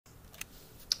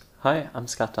Hi, I'm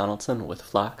Scott Donaldson with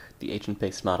Flocc, the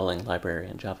agent-based modeling library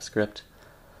in JavaScript.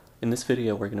 In this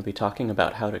video, we're going to be talking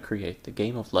about how to create the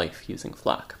game of life using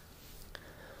Flocc.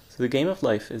 So the game of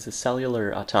life is a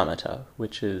cellular automata,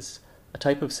 which is a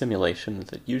type of simulation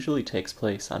that usually takes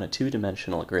place on a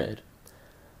two-dimensional grid.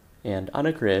 And on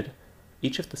a grid,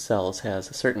 each of the cells has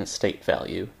a certain state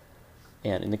value.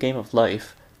 And in the game of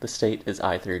life, the state is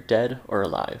either dead or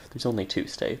alive. There's only two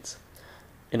states.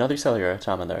 In other cellular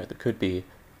automata, there could be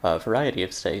a variety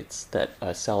of states that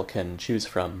a cell can choose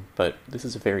from, but this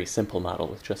is a very simple model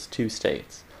with just two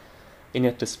states. And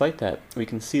yet, despite that, we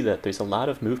can see that there's a lot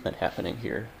of movement happening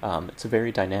here. It's a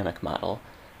very dynamic model.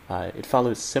 It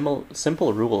follows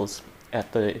simple rules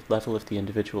at the level of the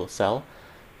individual cell,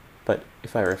 but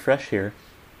if I refresh here,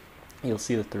 you'll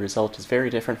see that the result is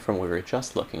very different from what we were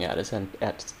just looking at.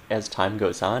 As time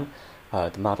goes on,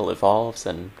 the model evolves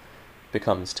and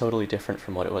becomes totally different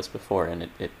from what it was before, and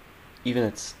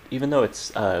even though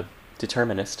it's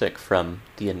deterministic from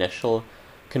the initial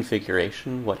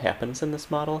configuration, what happens in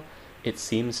this model, it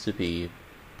seems to be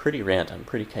pretty random,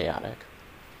 pretty chaotic.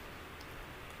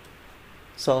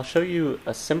 So I'll show you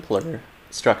a simpler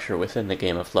structure within the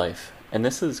game of life, and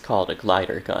this is called a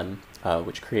glider gun,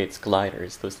 which creates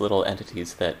gliders, those little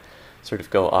entities that sort of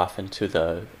go off into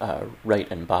the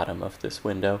right and bottom of this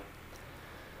window.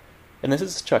 And this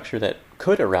is a structure that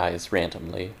could arise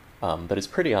randomly, but is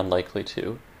pretty unlikely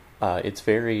to. It's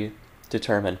very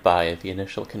determined by the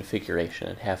initial configuration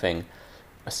and having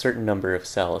a certain number of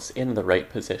cells in the right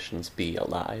positions be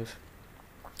alive.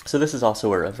 So this is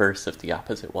also a reverse of the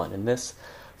opposite one. In this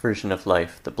version of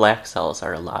life, the black cells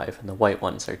are alive and the white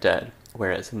ones are dead,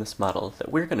 whereas in this model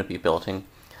that we're going to be building,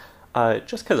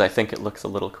 just because I think it looks a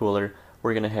little cooler,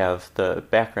 we're going to have the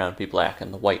background be black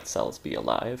and the white cells be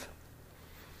alive.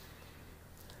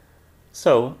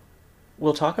 So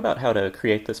we'll talk about how to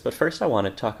create this, but first I want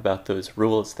to talk about those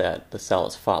rules that the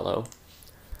cells follow.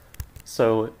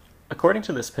 So according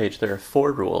to this page, there are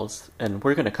 4 rules, and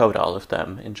we're going to code all of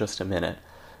them in just a minute.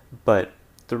 But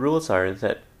the rules are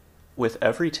that with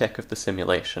every tick of the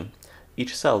simulation,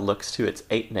 each cell looks to its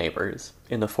 8 neighbors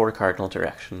in the 4 cardinal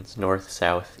directions, north,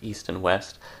 south, east, and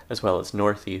west, as well as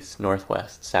northeast,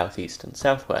 northwest, southeast, and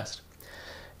southwest.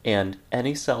 And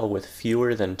any cell with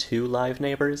fewer than 2 live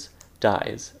neighbors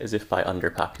dies, as if by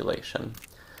underpopulation.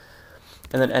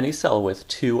 And then any cell with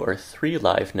 2 or 3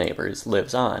 live neighbors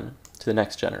lives on to the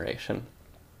next generation.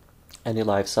 Any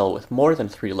live cell with more than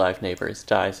 3 live neighbors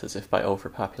dies, as if by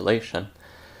overpopulation.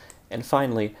 And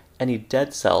finally, any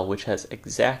dead cell which has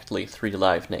exactly 3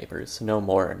 live neighbors, no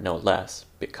more, no less,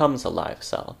 becomes a live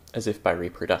cell, as if by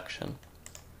reproduction.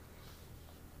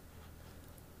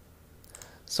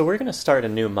 So we're going to start a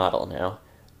new model now,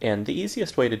 and the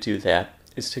easiest way to do that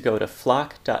is to go to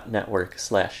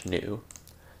Flocc.network/new.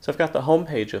 So I've got the home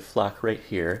page of Flocc right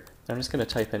here. I'm just going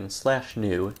to type in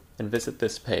 /new and visit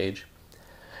this page.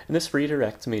 And this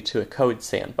redirects me to a code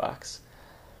sandbox.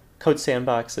 Code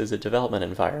sandbox is a development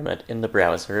environment in the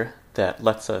browser that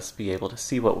lets us be able to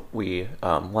see what we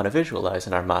want to visualize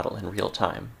in our model in real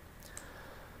time.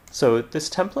 So this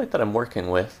template that I'm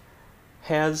working with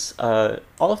has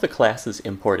all of the classes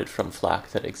imported from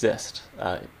Flocc that exist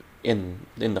in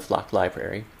the Flocc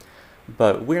library,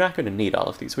 but we're not going to need all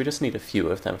of these. We just need a few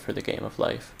of them for the game of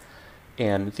life.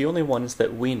 And the only ones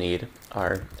that we need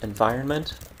are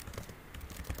environment,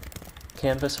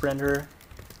 canvas renderer,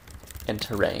 and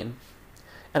terrain.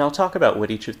 And I'll talk about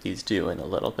what each of these do in a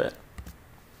little bit.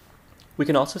 We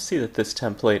can also see that this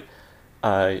template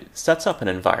sets up an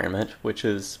environment, which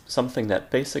is something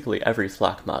that basically every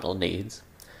Flocc model needs.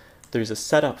 There's a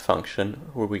setup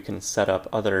function where we can set up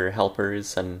other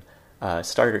helpers and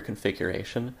starter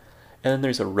configuration, and then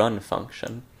there's a run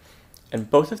function. And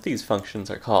both of these functions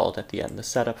are called at the end, the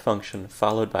setup function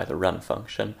followed by the run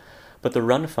function. But the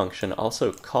run function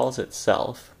also calls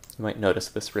itself. You might notice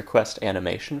this request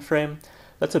animation frame.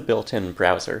 That's a built-in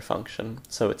browser function,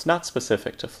 so it's not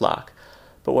specific to Flocc.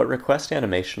 But what request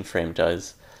animation frame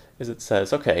does is it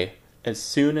says, okay, as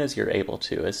soon as you're able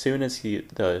to, as soon as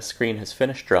the screen has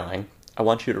finished drawing, I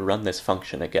want you to run this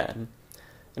function again.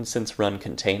 And since run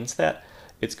contains that,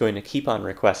 it's going to keep on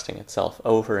requesting itself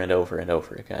over and over and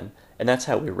over again. And that's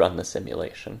how we run the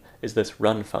simulation, is this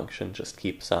run function just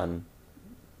keeps on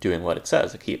doing what it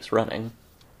says, it keeps running.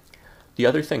 The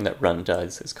other thing that run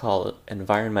does is called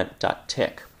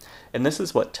environment.tick. And this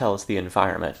is what tells the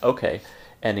environment, okay,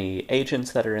 any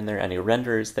agents that are in there, any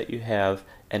renderers that you have,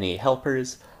 any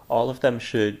helpers, all of them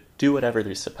should do whatever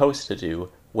they're supposed to do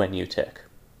when you tick.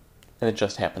 And it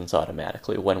just happens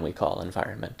automatically when we call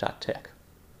environment.tick.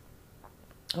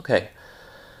 Okay,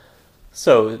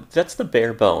 so that's the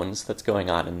bare bones that's going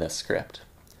on in this script.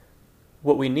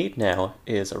 what we need now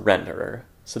is a renderer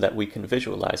so that we can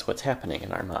visualize what's happening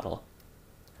in our model.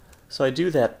 So I do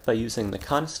that by using the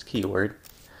const keyword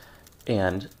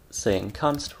and saying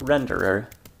const renderer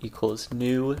equals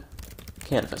new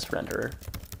canvas renderer.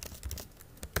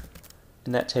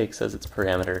 And that takes as its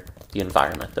parameter the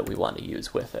environment that we want to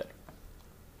use with it.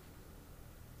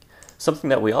 Something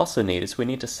that we also need is we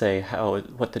need to say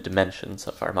what the dimensions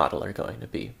of our model are going to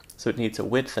be. So it needs a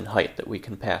width and height that we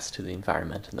can pass to the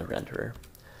environment in the renderer.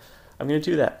 I'm going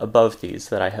to do that above these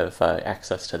so that I have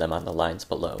access to them on the lines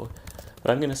below. But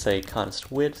I'm going to say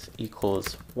const width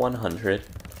equals 100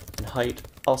 and height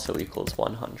also equals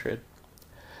 100.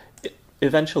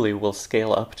 Eventually we'll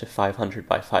scale up to 500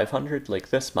 by 500 like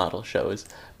this model shows,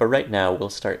 but right now we'll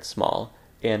start small.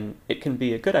 And it can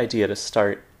be a good idea to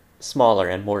start smaller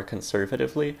and more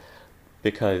conservatively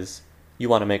because you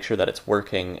want to make sure that it's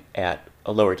working at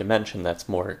a lower dimension that's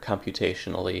more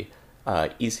computationally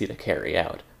easy to carry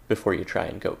out before you try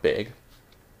and go big.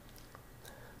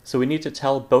 So we need to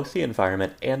tell both the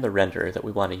environment and the renderer that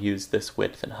we want to use this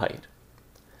width and height.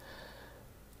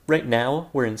 Right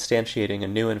now, we're instantiating a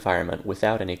new environment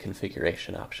without any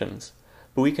configuration options,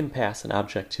 but we can pass an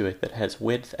object to it that has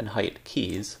width and height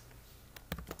keys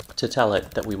to tell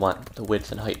it that we want the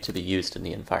width and height to be used in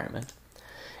the environment.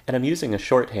 And I'm using a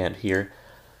shorthand here.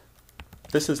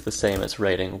 This is the same as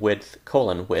writing width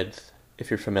colon width, if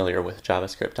you're familiar with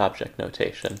JavaScript object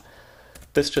notation.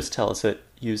 This just tells it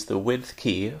use the width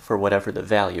key for whatever the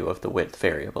value of the width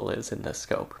variable is in this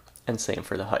scope, and same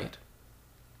for the height.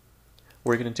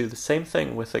 We're going to do the same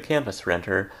thing with the canvas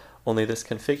renderer, only this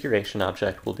configuration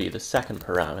object will be the second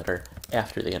parameter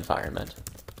after the environment.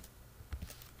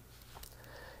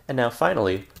 And now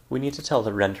finally, we need to tell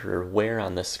the renderer where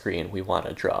on the screen we want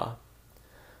to draw.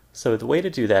 So the way to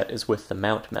do that is with the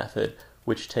mount method,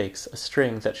 which takes a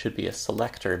string that should be a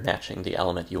selector matching the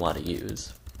element you want to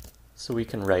use. So we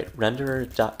can write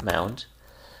renderer.mount,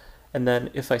 and then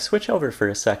if I switch over for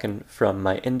a second from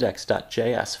my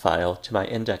index.js file to my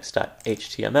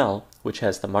index.html, which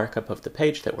has the markup of the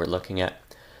page that we're looking at,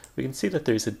 we can see that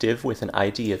there's a div with an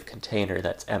ID of container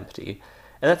that's empty,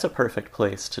 and that's a perfect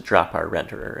place to drop our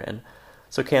renderer in.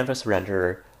 So Canvas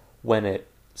Renderer, when it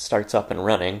starts up and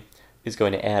running, is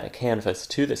going to add a canvas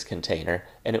to this container,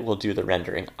 and it will do the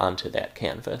rendering onto that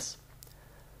canvas.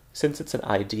 Since it's an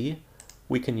ID,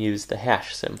 we can use the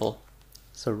hash symbol.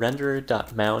 So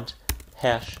renderer.mount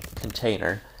hash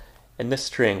container, and this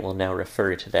string will now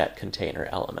refer to that container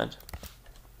element.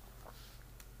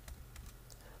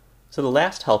 So the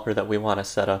last helper that we want to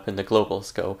set up in the global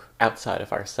scope, outside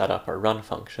of our setup or run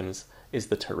functions, is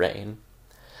the terrain.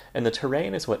 And the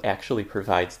terrain is what actually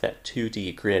provides that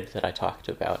 2D grid that I talked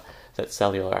about, that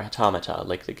Cellular Automata,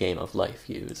 like the Game of Life,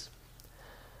 use.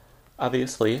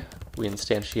 Obviously, we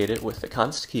instantiate it with the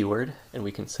const keyword, and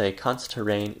we can say const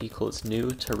terrain equals new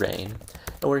terrain,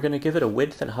 and we're going to give it a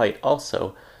width and height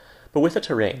also, but with a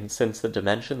terrain, since the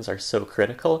dimensions are so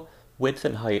critical, width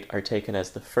and height are taken as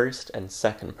the first and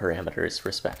second parameters,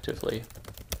 respectively.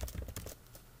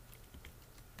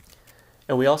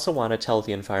 And we also want to tell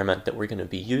the environment that we're going to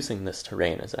be using this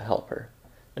terrain as a helper.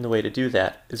 And the way to do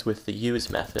that is with the use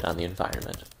method on the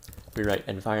environment. We write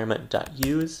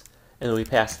environment.use, and then we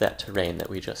pass that terrain that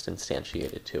we just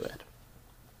instantiated to it.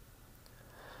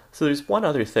 So there's one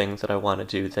other thing that I want to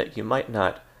do that you might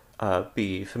not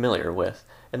be familiar with,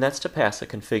 and that's to pass a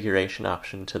configuration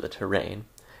option to the terrain.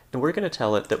 And we're going to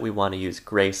tell it that we want to use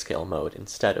grayscale mode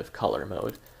instead of color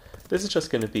mode. This is just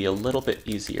going to be a little bit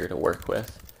easier to work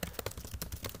with.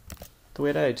 The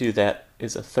way that I do that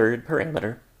is a third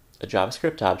parameter, a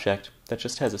JavaScript object that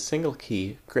just has a single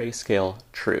key, grayscale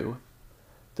true.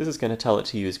 This is going to tell it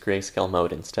to use grayscale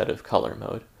mode instead of color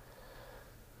mode.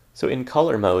 So in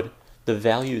color mode, the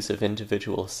values of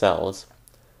individual cells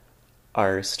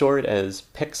are stored as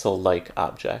pixel-like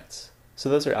objects. So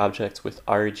those are objects with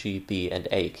R, G, B, and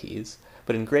A keys.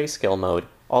 But in grayscale mode,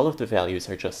 all of the values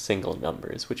are just single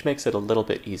numbers, which makes it a little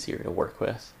bit easier to work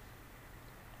with.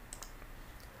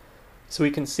 So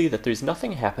we can see that there's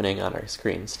nothing happening on our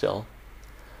screen still.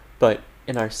 But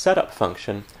in our setup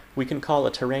function, we can call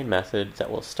a terrain method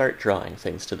that will start drawing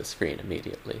things to the screen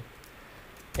immediately.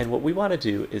 And what we want to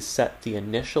do is set the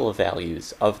initial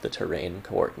values of the terrain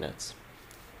coordinates.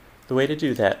 The way to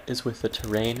do that is with the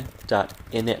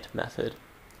terrain.init method.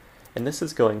 And this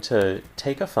is going to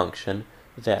take a function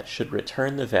that should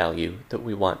return the value that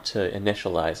we want to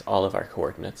initialize all of our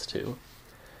coordinates to.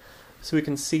 So we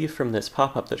can see from this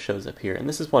pop-up that shows up here, and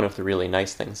this is one of the really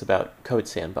nice things about Code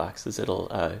Sandbox, is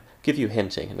it'll give you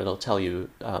hinting, and it'll tell you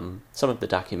some of the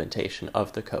documentation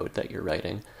of the code that you're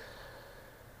writing.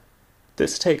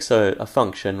 This takes a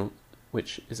function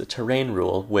which is a terrain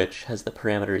rule which has the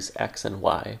parameters x and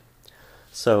y.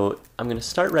 So I'm going to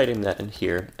start writing that in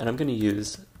here, and I'm going to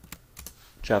use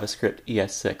JavaScript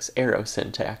ES6 arrow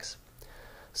syntax.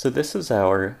 So this is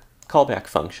our callback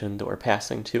function that we're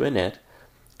passing to init.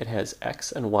 It has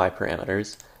x and y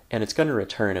parameters, and it's going to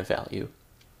return a value.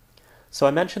 So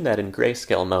I mentioned that in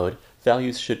grayscale mode,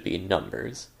 values should be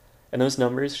numbers, and those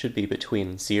numbers should be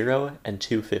between 0 and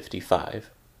 255.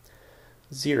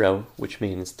 0, which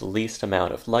means the least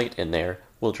amount of light in there,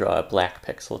 will draw a black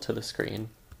pixel to the screen.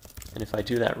 And if I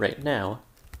do that right now,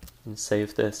 and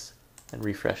save this and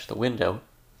refresh the window,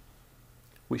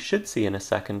 we should see in a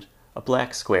second a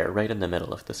black square right in the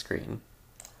middle of the screen.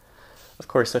 Of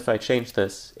course, if I change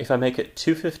this, if I make it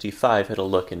 255, it'll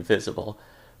look invisible.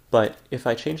 But if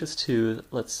I change this to,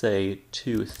 let's say,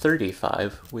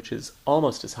 235, which is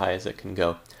almost as high as it can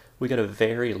go, we get a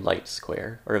very light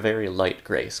square, or a very light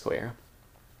gray square.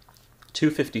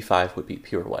 255 would be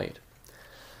pure white.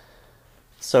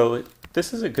 So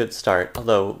this is a good start,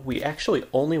 although we actually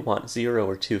only want 0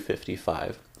 or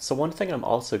 255. So one thing I'm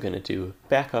also going to do,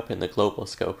 back up in the global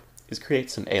scope, is create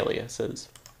some aliases.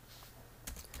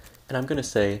 And I'm going to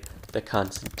say that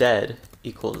const dead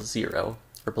equals 0,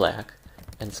 or black,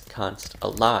 and const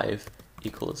alive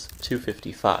equals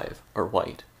 255, or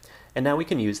white. And now we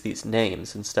can use these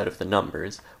names instead of the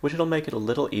numbers, which will make it a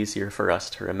little easier for us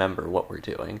to remember what we're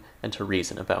doing and to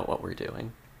reason about what we're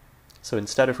doing. So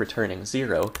instead of returning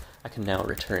 0, I can now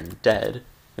return dead,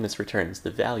 and this returns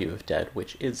the value of dead,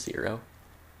 which is 0.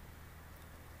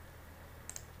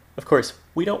 Of course,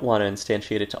 we don't want to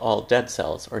instantiate it to all dead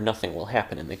cells, or nothing will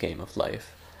happen in the game of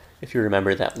life. If you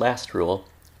remember that last rule,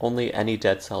 only any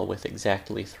dead cell with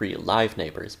exactly 3 live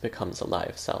neighbors becomes a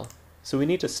live cell. So we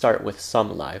need to start with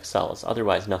some live cells,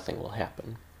 otherwise nothing will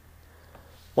happen.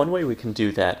 One way we can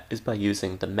do that is by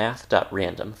using the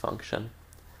math.random function.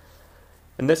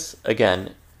 And this,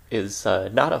 again, is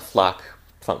not a Flocc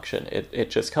function. It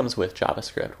just comes with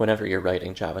JavaScript. Whenever you're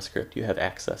writing JavaScript, you have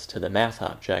access to the math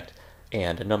object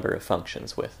and a number of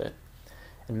functions with it.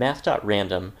 And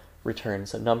math.random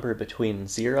returns a number between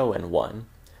 0 and 1,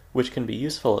 which can be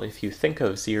useful if you think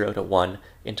of 0 to 1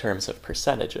 in terms of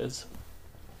percentages.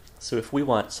 So if we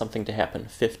want something to happen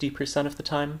 50% of the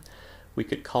time, we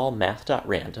could call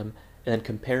math.random and then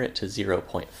compare it to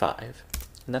 0.5.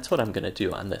 And that's what I'm going to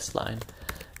do on this line.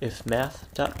 If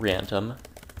math.random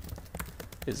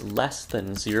is less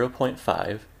than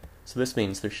 0.5, so this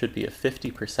means there should be a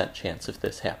 50% chance of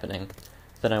this happening,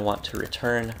 then I want to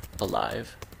return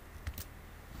alive.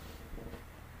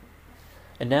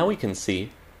 And now we can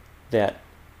see that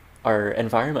our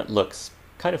environment looks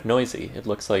kind of noisy. It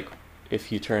looks like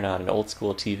if you turn on an old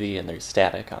school TV and there's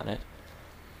static on it.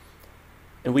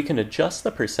 And we can adjust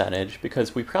the percentage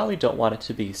because we probably don't want it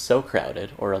to be so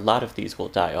crowded, or a lot of these will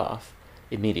die off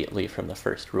immediately from the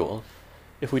first rule.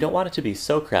 If we don't want it to be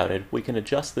so crowded, we can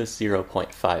adjust this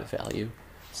 0.5 value.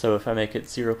 So if I make it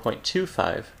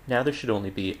 0.25, now there should only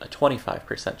be a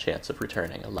 25% chance of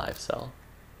returning a live cell.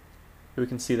 We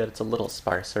can see that it's a little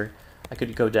sparser. I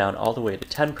could go down all the way to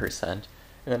 10%, and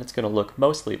then it's going to look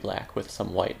mostly black with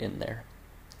some white in there.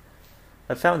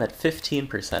 I've found that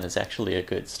 15% is actually a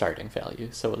good starting value,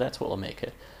 so that's what will make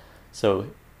it.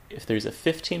 So if there's a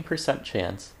 15%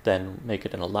 chance, then make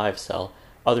it an alive cell,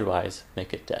 otherwise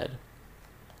make it dead.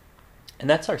 And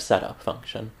that's our setup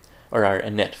function, or our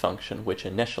init function, which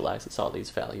initializes all these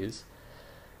values.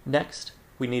 Next,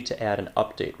 we need to add an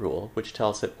update rule, which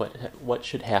tells it what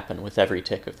should happen with every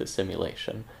tick of the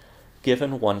simulation.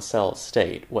 Given one cell's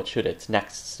state, what should its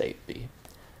next state be?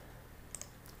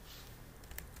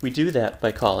 We do that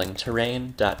by calling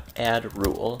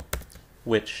terrain.addRule,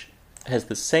 which has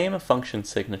the same function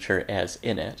signature as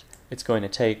init. It's going to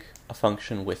take a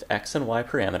function with x and y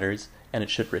parameters, and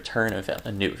it should return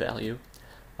a new value.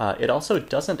 It also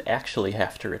doesn't actually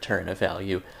have to return a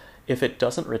value. If it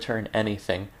doesn't return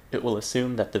anything, it will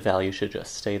assume that the value should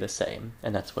just stay the same,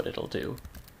 and that's what it'll do.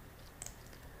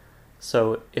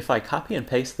 So if I copy and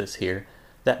paste this here,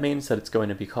 that means that it's going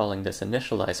to be calling this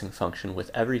initializing function with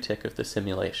every tick of the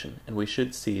simulation, and we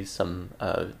should see some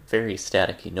very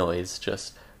staticky noise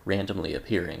just randomly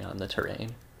appearing on the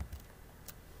terrain.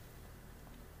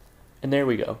 And there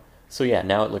we go. So yeah,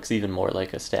 now it looks even more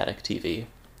like a static TV.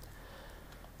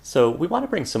 So we want to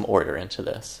bring some order into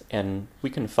this, and we're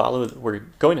going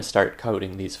to start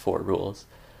coding these 4 rules,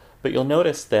 but you'll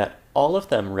notice that all of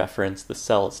them reference the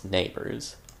cell's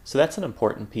neighbors. So that's an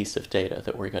important piece of data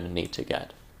that we're going to need to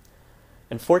get.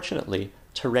 And fortunately,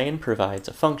 terrain provides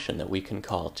a function that we can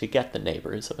call to get the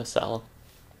neighbors of a cell,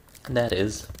 and that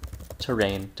is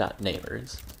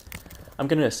terrain.neighbors. I'm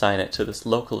going to assign it to this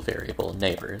local variable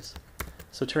neighbors.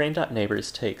 So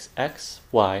terrain.neighbors takes x,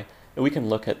 y, and we can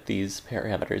look at these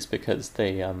parameters because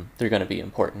they're going to be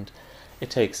important. It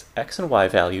takes x and y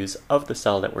values of the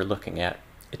cell that we're looking at.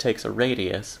 It takes a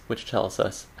radius, which tells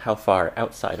us how far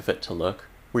outside of it to look.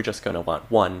 We're just going to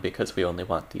want 1 because we only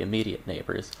want the immediate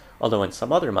neighbors, although in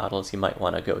some other models you might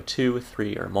want to go 2,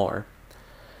 3, or more.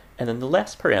 And then the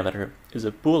last parameter is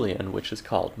a Boolean, which is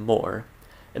called more,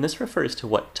 and this refers to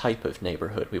what type of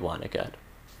neighborhood we want to get.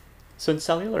 So in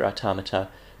Cellular Automata,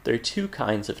 there are two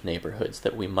kinds of neighborhoods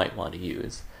that we might want to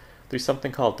use. There's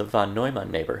something called the von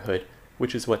Neumann neighborhood,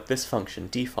 which is what this function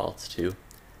defaults to,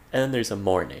 and then there's a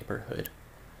more neighborhood.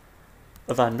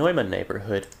 A von Neumann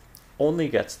neighborhood only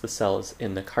gets the cells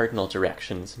in the cardinal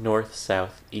directions north,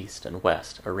 south, east, and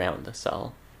west around the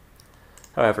cell.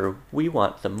 However, we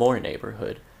want the more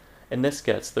neighborhood, and this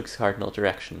gets the cardinal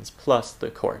directions plus the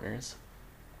corners.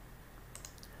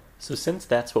 So since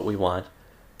that's what we want,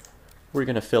 we're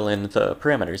going to fill in the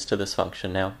parameters to this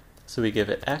function now. So we give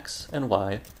it x and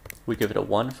y, we give it a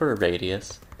 1 for a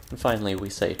radius, and finally we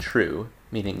say true,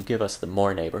 meaning give us the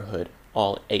more neighborhood,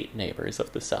 all 8 neighbors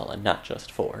of the cell and not just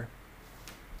 4.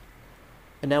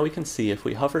 And now we can see if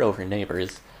we hover over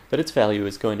neighbors that its value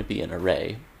is going to be an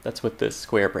array. That's what this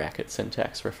square bracket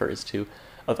syntax refers to,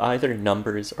 of either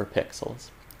numbers or pixels.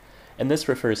 And this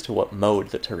refers to what mode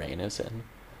the terrain is in.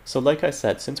 So like I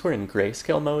said, since we're in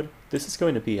grayscale mode, this is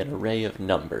going to be an array of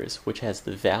numbers, which has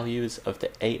the values of the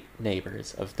 8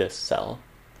 neighbors of this cell.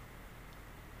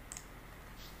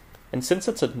 And since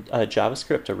it's a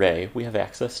JavaScript array, we have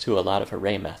access to a lot of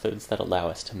array methods that allow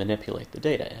us to manipulate the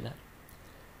data in it.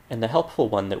 And the helpful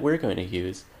one that we're going to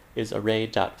use is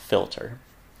array.filter.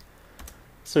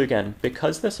 So again,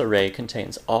 because this array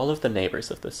contains all of the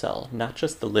neighbors of the cell, not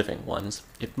just the living ones,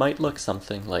 it might look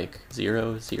something like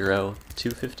 0, 0,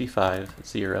 255,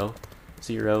 0,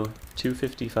 0,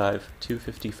 255,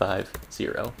 255,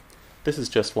 0. This is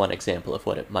just one example of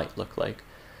what it might look like.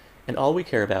 And all we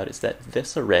care about is that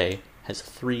this array has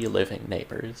 3 living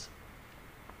neighbors.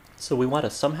 So we want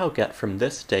to somehow get from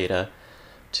this data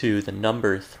to the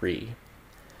number 3.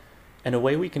 And a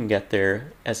way we can get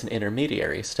there as an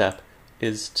intermediary step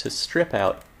is to strip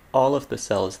out all of the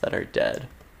cells that are dead.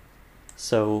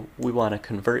 So we want to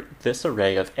convert this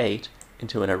array of 8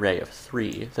 into an array of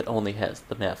 3 that only has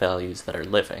the values that are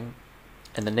living.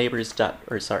 And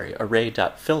the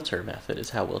array.filter method is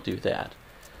how we'll do that.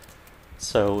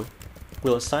 So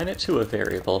we'll assign it to a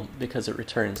variable because it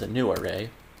returns a new array.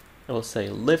 And we'll say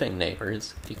living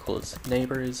neighbors equals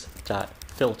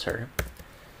neighbors.filter.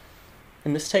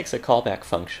 And this takes a callback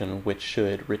function which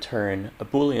should return a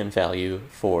Boolean value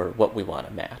for what we want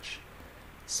to match.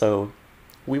 So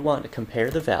we want to compare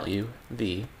the value,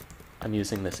 v, I'm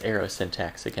using this arrow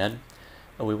syntax again,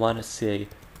 and we want to say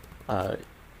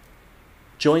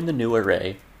join the new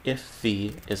array if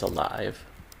v is alive.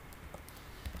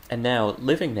 And now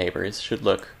living neighbors should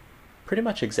look pretty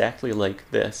much exactly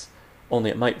like this, only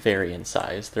it might vary in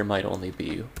size. There might only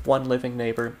be 1 living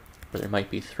neighbor, or there might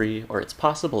be 3, or it's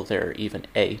possible there are even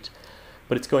 8,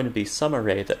 but it's going to be some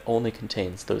array that only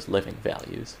contains those living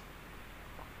values.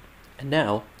 And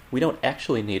now, we don't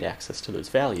actually need access to those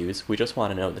values, we just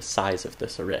want to know the size of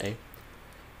this array.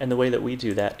 And the way that we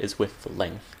do that is with the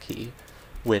length key,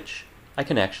 which I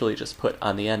can actually just put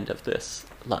on the end of this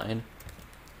line.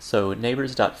 So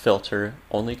neighbors.filter,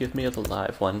 only give me the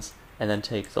live ones, and then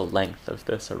take the length of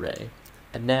this array.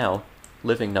 And now,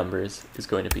 living numbers is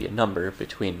going to be a number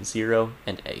between 0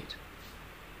 and 8.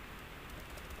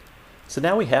 So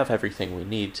now we have everything we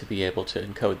need to be able to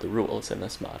encode the rules in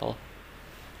this model.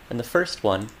 And the first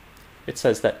one, it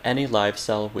says that any live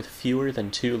cell with fewer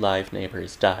than 2 live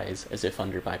neighbors dies as if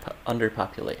under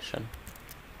population.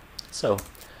 So,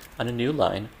 on a new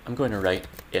line, I'm going to write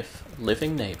if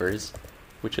living neighbors,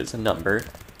 which is a number,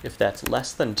 if that's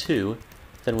less than 2,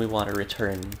 then we want to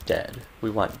return dead.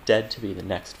 We want dead to be the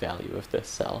next value of this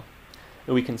cell.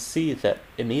 And we can see that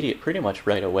pretty much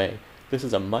right away, this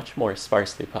is a much more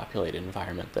sparsely populated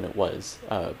environment than it was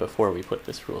before we put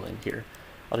this rule in here.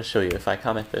 I'll just show you if I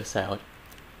comment this out.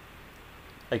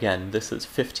 Again, this is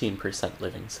 15%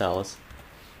 living cells.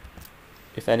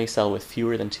 If any cell with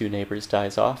fewer than 2 neighbors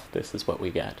dies off, this is what we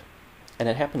get. And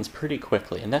it happens pretty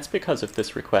quickly, and that's because of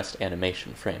this request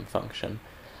animation frame function.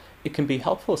 It can be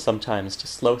helpful sometimes to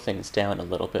slow things down a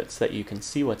little bit so that you can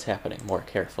see what's happening more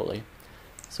carefully.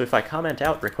 So if I comment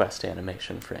out request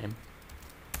animation frame,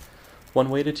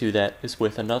 one way to do that is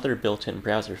with another built-in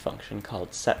browser function called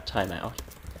setTimeout.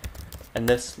 And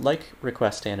this, like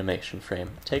request animation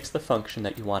frame, takes the function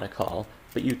that you want to call,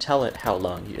 but you tell it how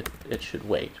long it should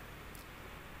wait.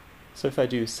 So if I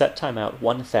do setTimeout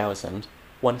 1000,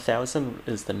 1000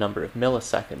 is the number of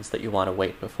milliseconds that you want to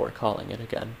wait before calling it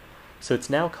again. So it's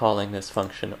now calling this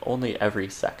function only every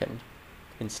second,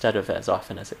 instead of as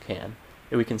often as it can.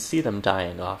 And we can see them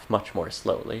dying off much more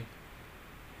slowly.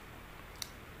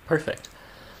 Perfect.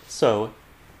 So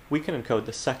we can encode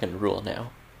the second rule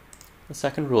now. The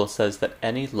second rule says that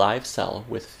any live cell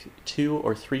with 2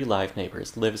 or 3 live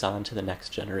neighbors lives on to the next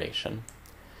generation.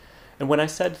 And when I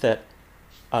said that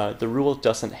the rule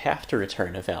doesn't have to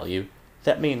return a value,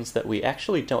 that means that we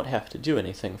actually don't have to do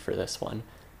anything for this one,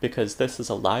 because this is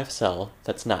a live cell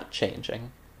that's not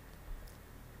changing.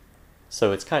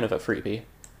 So it's kind of a freebie.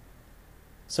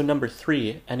 So number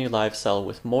 3, any live cell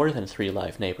with more than 3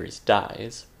 live neighbors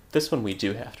dies. This one we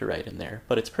do have to write in there,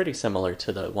 but it's pretty similar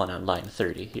to the one on line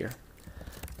 30 here.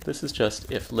 This is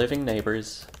just if living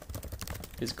neighbors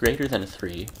is greater than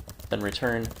 3, then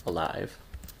return alive.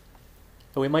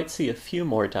 But we might see a few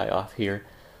more die off here.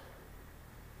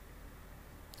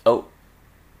 Oh,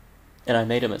 and I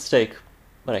made a mistake,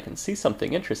 but I can see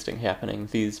something interesting happening.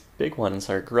 These big ones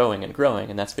are growing and growing,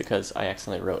 and that's because I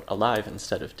accidentally wrote alive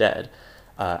instead of dead.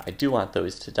 I do want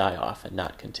those to die off and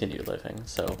not continue living,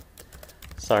 so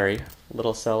sorry,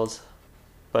 little cells,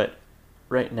 but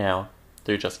right now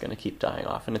they're just going to keep dying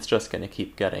off, and it's just going to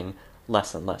keep getting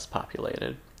less and less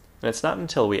populated. And it's not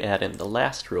until we add in the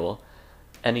last rule,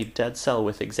 any dead cell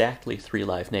with exactly 3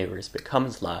 live neighbors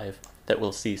becomes live, that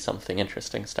we'll see something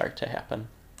interesting start to happen.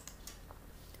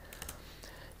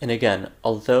 And again,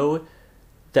 although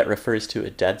that refers to a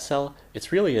dead cell,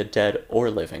 it's really a dead or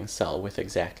living cell with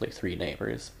exactly 3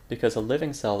 neighbors, because a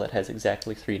living cell that has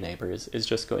exactly 3 neighbors is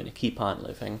just going to keep on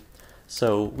living.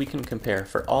 So we can compare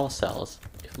for all cells,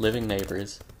 if living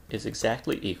neighbors is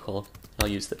exactly equal, I'll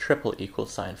use the triple equal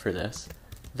sign for this,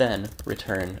 then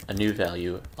return a new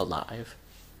value alive.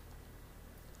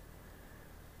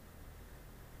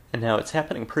 And now it's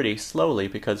happening pretty slowly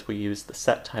because we use the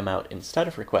set timeout instead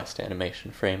of request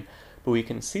animation frame, but we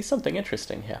can see something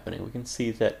interesting happening. We can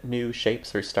see that new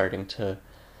shapes are starting to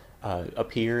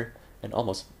appear and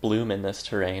almost bloom in this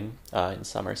terrain, and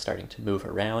some are starting to move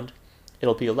around.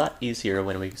 It'll be a lot easier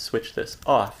when we switch this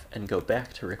off and go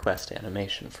back to request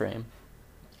animation frame.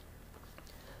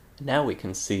 Now we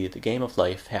can see the game of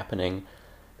life happening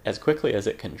as quickly as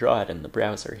it can draw it in the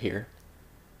browser here.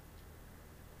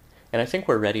 And I think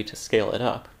we're ready to scale it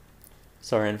up.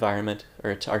 So our environment,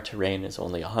 or our terrain, is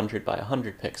only 100 by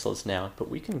 100 pixels now, but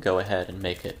we can go ahead and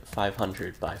make it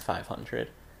 500 by 500.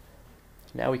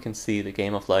 Now we can see the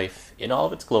game of life in all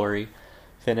of its glory,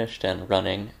 finished and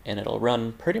running, and it'll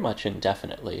run pretty much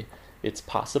indefinitely. It's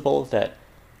possible that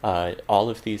all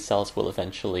of these cells will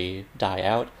eventually die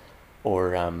out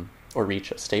or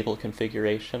reach a stable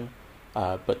configuration,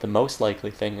 but the most likely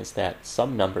thing is that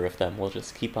some number of them will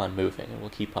just keep on moving, and will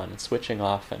keep on switching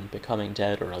off and becoming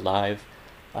dead or alive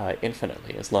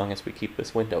infinitely, as long as we keep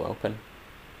this window open.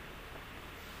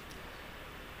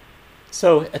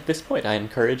 So at this point I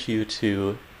encourage you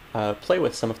to play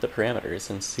with some of the parameters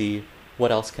and see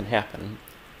what else can happen.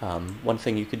 One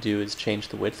thing you could do is change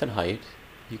the width and height.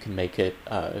 You can make it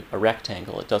a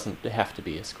rectangle, it doesn't have to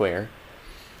be a square.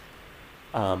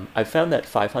 I've found that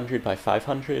 500 by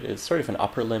 500 is sort of an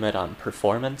upper limit on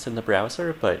performance in the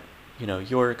browser, but you know,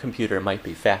 your computer might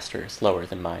be faster or slower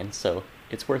than mine, so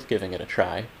it's worth giving it a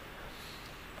try.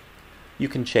 You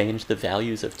can change the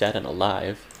values of dead and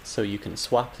alive, so you can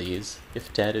swap these.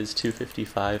 If dead is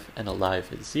 255 and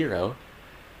alive is 0,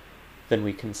 then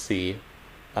we can see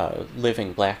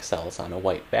living black cells on a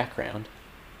white background.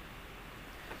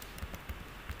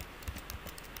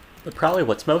 But probably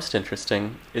what's most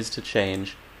interesting is to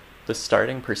change the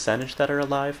starting percentage that are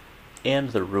alive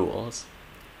and the rules.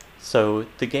 So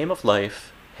the game of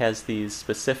life has these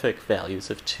specific values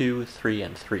of 2, 3,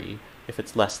 and 3. If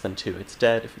it's less than 2, it's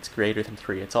dead. If it's greater than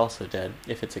 3, it's also dead.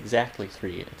 If it's exactly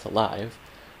 3, it's alive.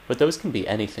 But those can be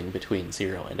anything between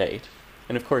 0 and 8.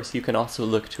 And of course, you can also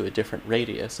look to a different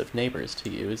radius of neighbors to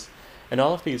use, and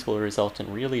all of these will result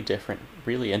in really different,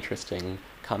 really interesting,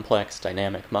 complex,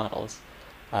 dynamic models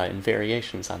and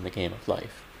variations on the game of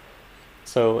life.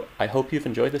 So I hope you've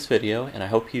enjoyed this video, and I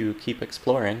hope you keep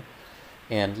exploring,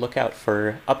 and look out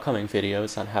for upcoming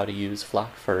videos on how to use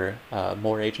Flocc for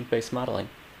more agent-based modeling.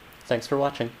 Thanks for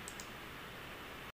watching.